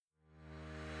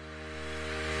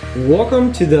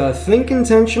Welcome to the Think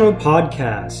Intentional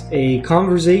podcast, a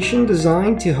conversation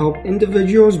designed to help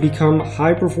individuals become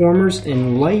high performers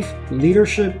in life,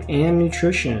 leadership, and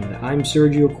nutrition. I'm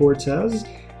Sergio Cortez,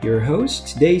 your host.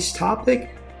 Today's topic,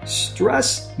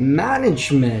 stress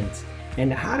management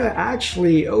and how to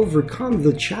actually overcome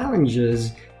the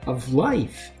challenges of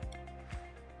life.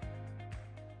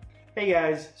 Hey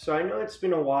guys, so I know it's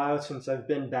been a while since I've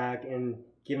been back and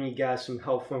giving you guys some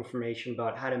helpful information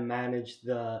about how to manage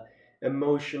the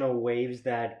emotional waves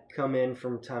that come in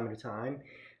from time to time.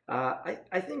 I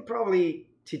think probably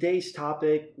today's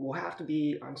topic will have to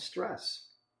be on stress.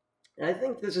 And I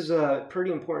think this is a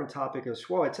pretty important topic as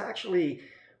well. It's actually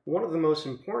one of the most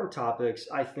important topics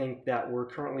I think that we're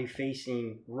currently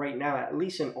facing right now, at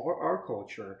least in our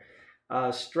culture.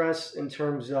 Stress in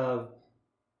terms of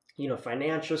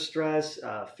financial stress,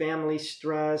 family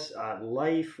stress,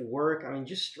 life, work. I mean,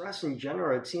 just stress in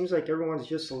general. It seems like everyone's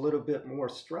just a little bit more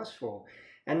stressful.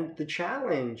 And the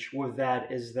challenge with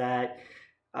that is that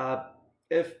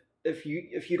if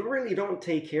you really don't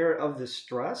take care of the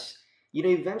stress,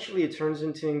 eventually it turns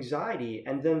into anxiety,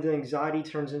 and then the anxiety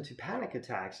turns into panic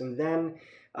attacks, and then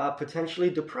potentially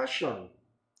depression.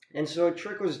 And so it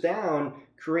trickles down,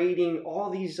 creating all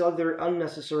these other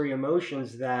unnecessary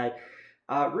emotions that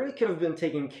really could have been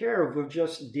taken care of with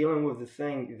just dealing with the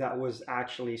thing that was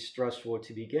actually stressful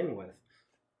to begin with.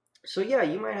 So yeah,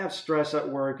 you might have stress at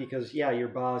work because your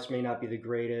boss may not be the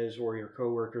greatest, or your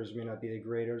coworkers may not be the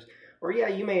greatest, or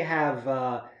you may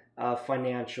have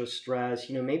financial stress.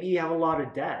 Maybe you have a lot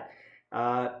of debt.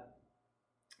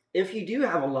 If you do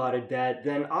have a lot of debt,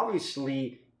 then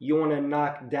obviously you want to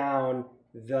knock down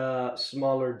the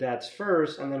smaller debts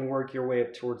first and then work your way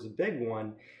up towards the big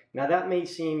one. Now that may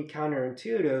seem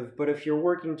counterintuitive, but if you're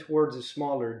working towards a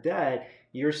smaller debt,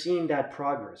 you're seeing that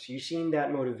progress, you're seeing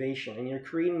that motivation, and you're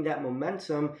creating that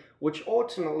momentum, which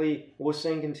ultimately will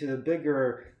sink into the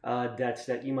bigger debts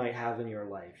that you might have in your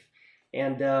life.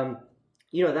 And,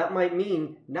 that might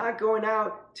mean not going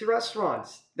out to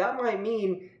restaurants. That might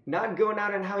mean not going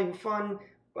out and having fun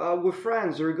with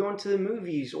friends, or going to the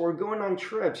movies, or going on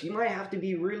trips. You might have to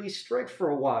be really strict for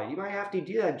a while. You might have to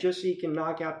do that just so you can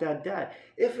knock out that debt,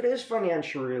 if it is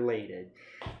financial related.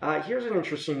 Here's an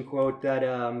interesting quote that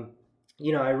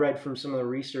I read from some of the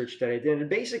research that I did. It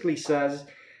basically says,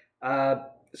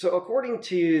 so according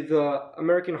to the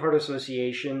American Heart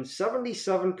Association,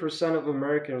 77% of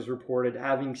Americans reported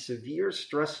having severe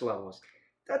stress levels.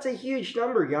 That's a huge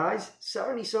number, guys.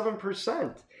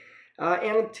 77%.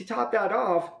 And to top that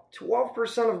off, 12%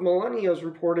 of millennials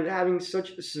reported having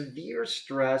such severe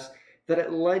stress that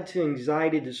it led to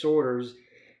anxiety disorders.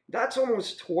 That's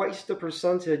almost twice the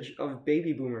percentage of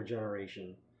baby boomer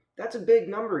generation. That's a big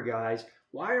number, guys.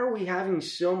 Why are we having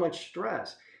so much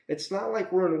stress? It's not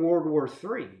like we're in World War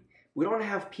III. We don't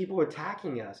have people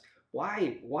attacking us.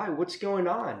 Why? What's going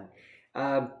on?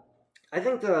 I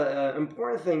think the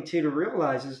important thing, too, to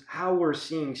realize is how we're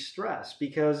seeing stress,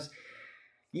 because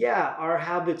our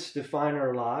habits define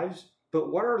our lives,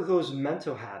 but what are those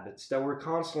mental habits that we're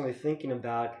constantly thinking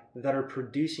about that are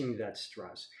producing that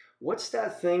stress? What's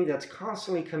that thing that's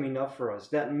constantly coming up for us,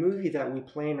 that movie that we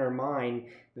play in our mind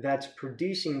that's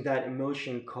producing that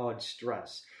emotion called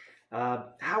stress?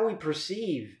 How we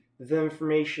perceive the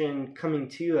information coming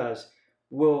to us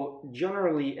will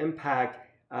generally impact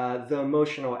the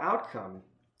emotional outcome.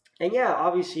 And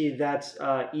obviously that's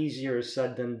easier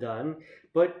said than done,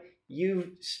 but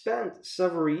you've spent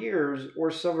several years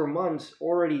or several months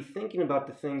already thinking about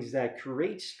the things that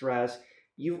create stress.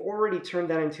 You've already turned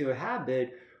that into a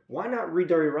habit. Why not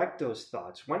redirect those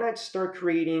thoughts? Why not start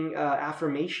creating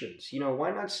affirmations?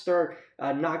 Why not start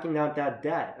knocking out that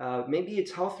debt? Maybe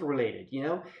it's health related,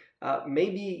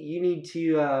 maybe you need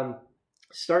to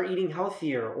start eating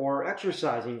healthier or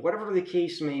exercising, whatever the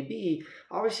case may be.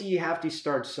 Obviously, you have to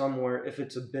start somewhere if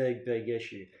it's a big, big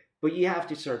issue, but you have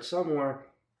to start somewhere.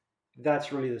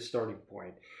 That's really the starting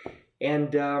point.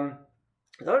 And the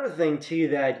other thing too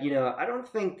that, I don't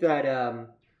think that,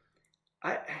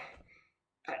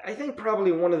 I think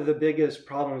probably one of the biggest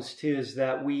problems too is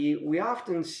that we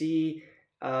often see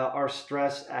our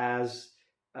stress as,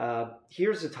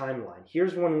 here's the timeline.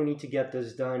 Here's when we need to get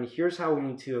this done. Here's how we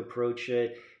need to approach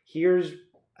it. Here's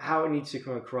how it needs to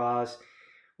come across.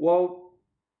 Well,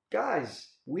 guys,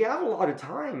 we have a lot of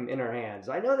time in our hands.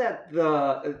 I know that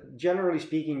generally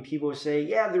speaking, people say,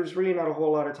 there's really not a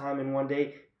whole lot of time in one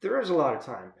day. There is a lot of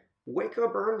time. Wake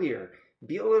up earlier.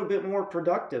 Be a little bit more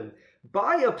productive.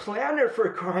 Buy a planner,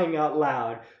 for crying out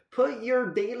loud. Put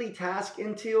your daily task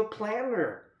into a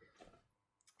planner.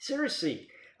 Seriously,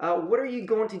 what are you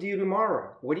going to do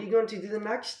tomorrow? What are you going to do the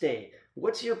next day?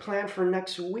 What's your plan for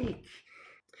next week?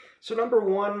 So number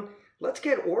one, let's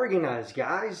get organized,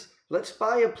 guys. Let's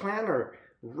buy a planner.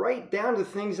 Write down the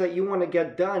things that you want to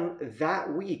get done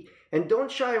that week. And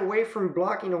don't shy away from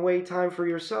blocking away time for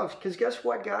yourself. Because guess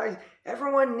what, guys?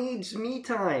 Everyone needs me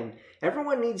time.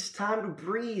 Everyone needs time to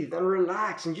breathe and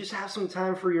relax and just have some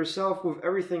time for yourself with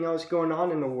everything else going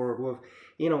on in the world,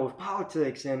 with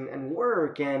politics and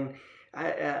work and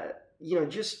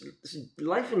just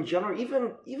life in general.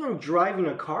 Even driving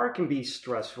a car can be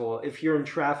stressful if you're in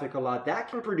traffic a lot. That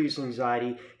can produce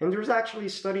anxiety, and there's actually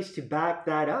studies to back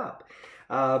that up.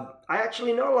 I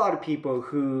actually know a lot of people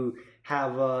who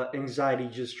have anxiety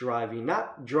just driving,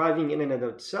 not driving in and of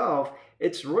itself.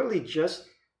 It's really just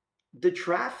the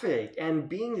traffic and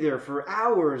being there for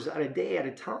hours at a day at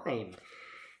a time.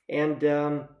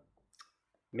 And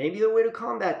maybe the way to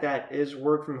combat that is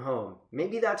work from home.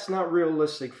 Maybe that's not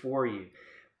realistic for you.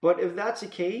 But if that's the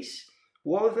case,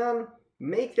 well then,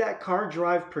 make that car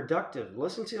drive productive.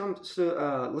 Listen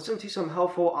to some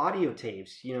helpful audio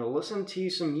tapes. Listen to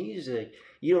some music.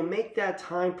 Make that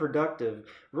time productive.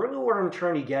 Really what I'm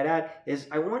trying to get at is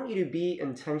I want you to be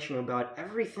intentional about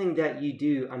everything that you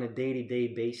do on a day-to-day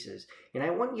basis. And I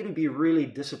want you to be really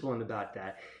disciplined about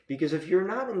that. Because if you're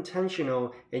not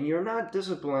intentional and you're not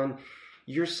disciplined,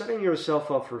 you're setting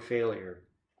yourself up for failure.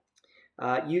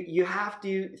 You have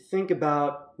to think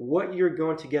about what you're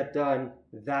going to get done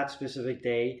that specific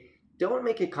day. Don't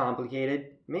make it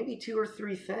complicated. Maybe 2 or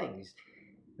 3 things.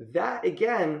 That,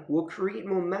 again, will create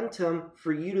momentum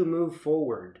for you to move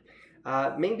forward.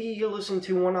 Maybe you listen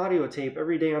to one audio tape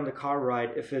every day on the car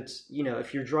ride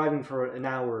if you're driving for an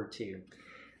hour or two.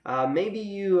 Maybe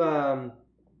you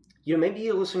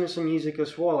listen to some music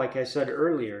as well, like I said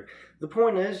earlier. The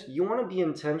point is, you want to be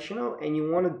intentional and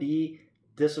you want to be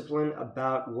disciplined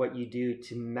about what you do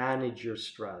to manage your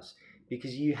stress.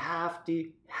 Because you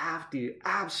absolutely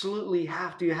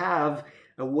have to have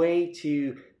a way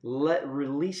to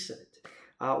release it.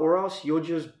 Or else you'll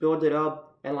just build it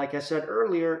up. And like I said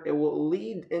earlier, it will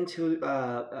lead into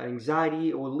anxiety.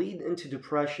 It will lead into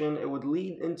depression. It would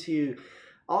lead into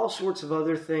all sorts of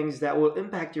other things that will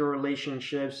impact your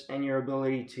relationships and your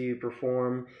ability to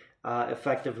perform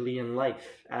effectively in life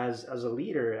as a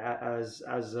leader,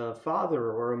 as a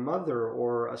father or a mother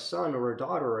or a son or a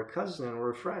daughter or a cousin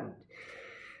or a friend.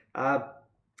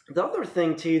 The other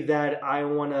thing too that I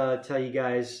want to tell you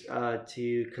guys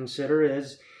to consider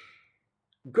is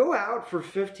go out for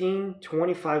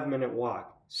 15-25 minute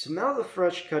walk. Smell the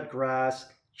fresh cut grass.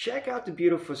 Check out the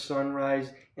beautiful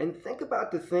sunrise and think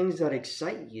about the things that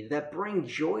excite you, that bring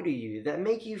joy to you, that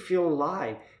make you feel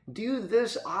alive. Do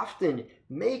this often.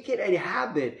 Make it a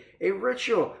habit, a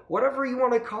ritual, whatever you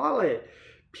want to call it.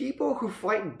 People who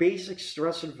fight basic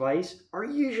stress advice are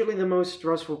usually the most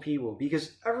stressful people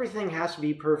because everything has to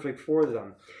be perfect for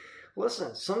them.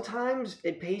 Listen, sometimes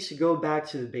it pays to go back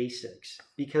to the basics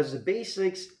because the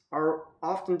basics are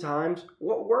oftentimes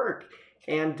what work.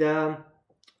 And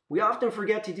we often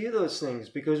forget to do those things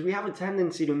because we have a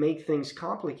tendency to make things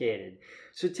complicated.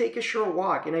 So take a short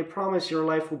walk, and I promise your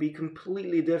life will be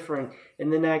completely different in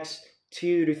the next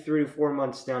 2 to 3 to 4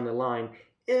 months down the line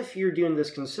if you're doing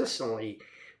this consistently.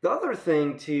 The other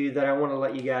thing, too, that I want to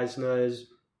let you guys know is,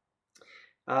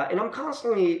 and I'm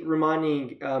constantly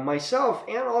reminding myself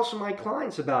and also my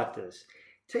clients about this,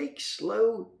 take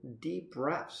slow, deep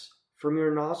breaths from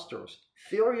your nostrils.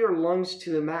 Fill your lungs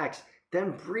to the max.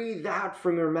 Then breathe out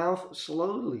from your mouth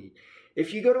slowly.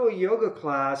 If you go to a yoga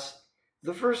class,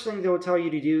 the first thing they'll tell you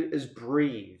to do is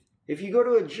breathe. If you go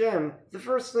to a gym, the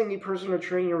first thing a personal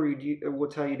trainer will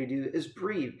tell you to do is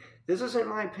breathe. This isn't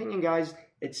my opinion, guys.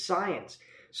 It's science.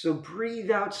 So breathe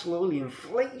out slowly.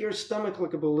 Inflate your stomach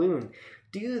like a balloon.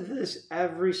 Do this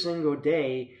every single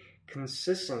day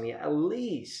consistently, at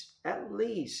least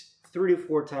 3 to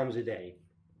 4 times a day.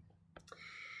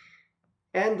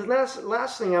 And the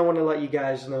last thing I want to let you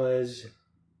guys know is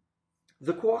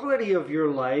the quality of your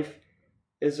life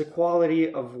is the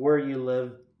quality of where you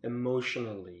live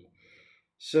emotionally.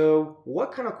 So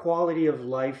what kind of quality of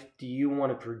life do you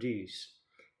want to produce?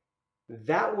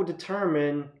 That will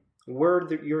determine where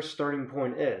your starting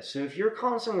point is. So if you're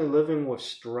constantly living with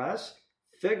stress,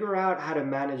 figure out how to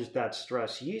manage that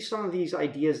stress. Use some of these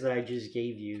ideas that I just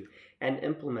gave you and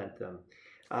implement them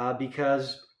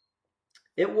because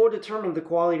it will determine the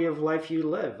quality of life you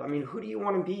live. I mean, who do you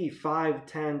want to be 5,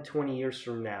 10, 20 years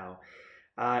from now?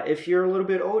 If you're a little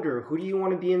bit older, who do you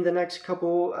want to be in the next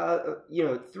couple,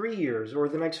 3 years or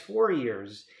the next 4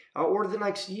 years or the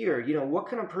next year? What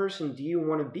kind of person do you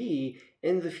want to be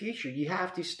in the future? You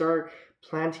have to start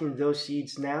planting those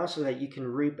seeds now so that you can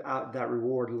reap out that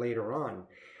reward later on.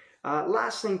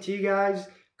 Last thing to you guys,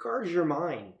 guard your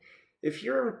mind. If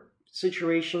you're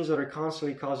situations that are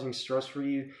constantly causing stress for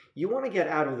you, you want to get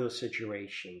out of those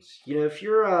situations. If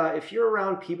you're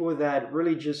around people that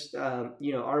really just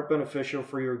aren't beneficial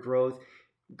for your growth,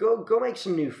 go make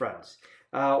some new friends.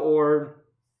 Or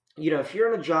if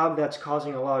you're in a job that's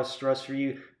causing a lot of stress for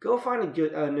you, go find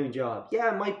a new job.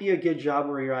 Yeah, it might be a good job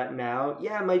where you're at now.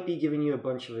 Yeah, it might be giving you a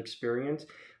bunch of experience.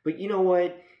 But you know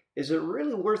what? Is it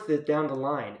really worth it down the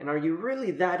line? And are you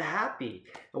really that happy?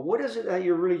 And what is it that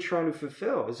you're really trying to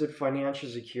fulfill? Is it financial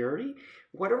security?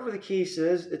 Whatever the case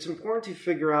is, it's important to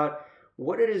figure out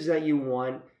what it is that you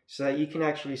want so that you can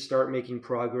actually start making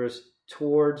progress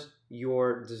towards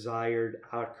your desired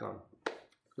outcome.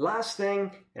 Last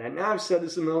thing, and I know I've said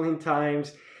this a million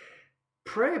times,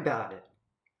 pray about it.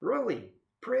 Really,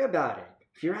 pray about it.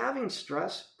 If you're having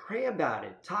stress, pray about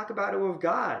it. Talk about it with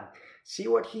God. See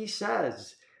what He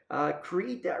says.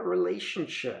 Create that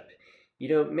relationship.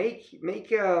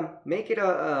 Make it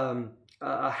a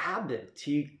habit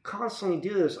to constantly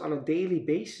do this on a daily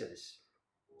basis.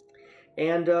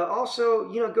 And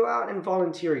also, go out and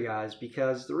volunteer, guys,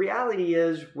 because the reality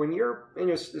is when you're in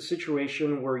a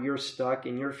situation where you're stuck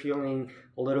and you're feeling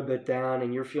a little bit down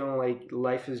and you're feeling like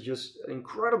life is just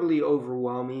incredibly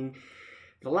overwhelming,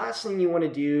 the last thing you want to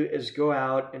do is go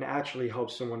out and actually help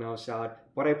someone else out.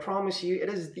 But I promise you, it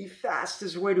is the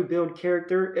fastest way to build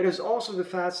character. It is also the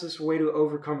fastest way to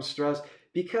overcome stress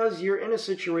because you're in a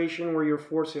situation where you're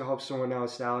forced to help someone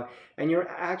else out, and you're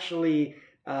actually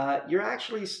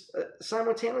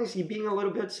simultaneously being a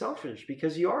little bit selfish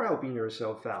because you are helping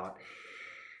yourself out.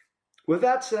 With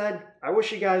that said, I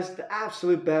wish you guys the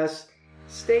absolute best.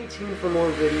 Stay tuned for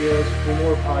more videos, for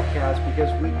more podcasts,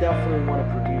 because we definitely want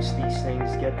to produce these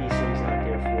things, get these things out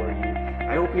there for you.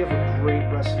 I hope you have a great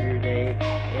rest of your day,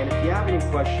 and if you have any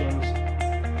questions,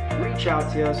 reach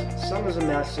out to us, send us a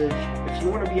message. If you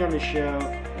want to be on the show,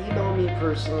 email me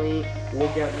personally,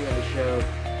 we'll get you on the show.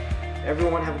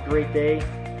 Everyone have a great day.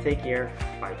 Take care.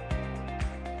 Bye.